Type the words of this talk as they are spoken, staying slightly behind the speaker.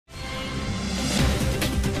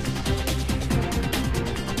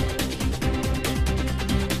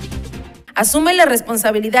asume la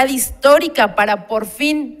responsabilidad histórica para por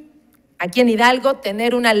fin, aquí en Hidalgo,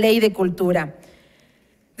 tener una ley de cultura,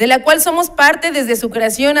 de la cual somos parte desde su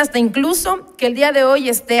creación hasta incluso que el día de hoy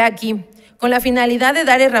esté aquí, con la finalidad de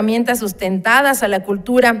dar herramientas sustentadas a la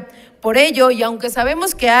cultura. Por ello, y aunque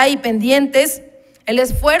sabemos que hay pendientes, el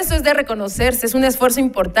esfuerzo es de reconocerse, es un esfuerzo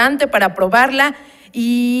importante para aprobarla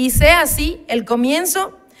y sea así el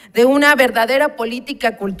comienzo de una verdadera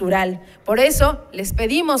política cultural. Por eso les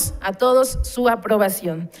pedimos a todos su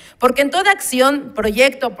aprobación, porque en toda acción,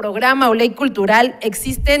 proyecto, programa o ley cultural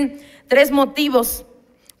existen 3 motivos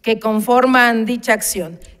que conforman dicha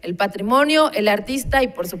acción: el patrimonio, el artista y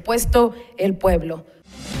por supuesto el pueblo.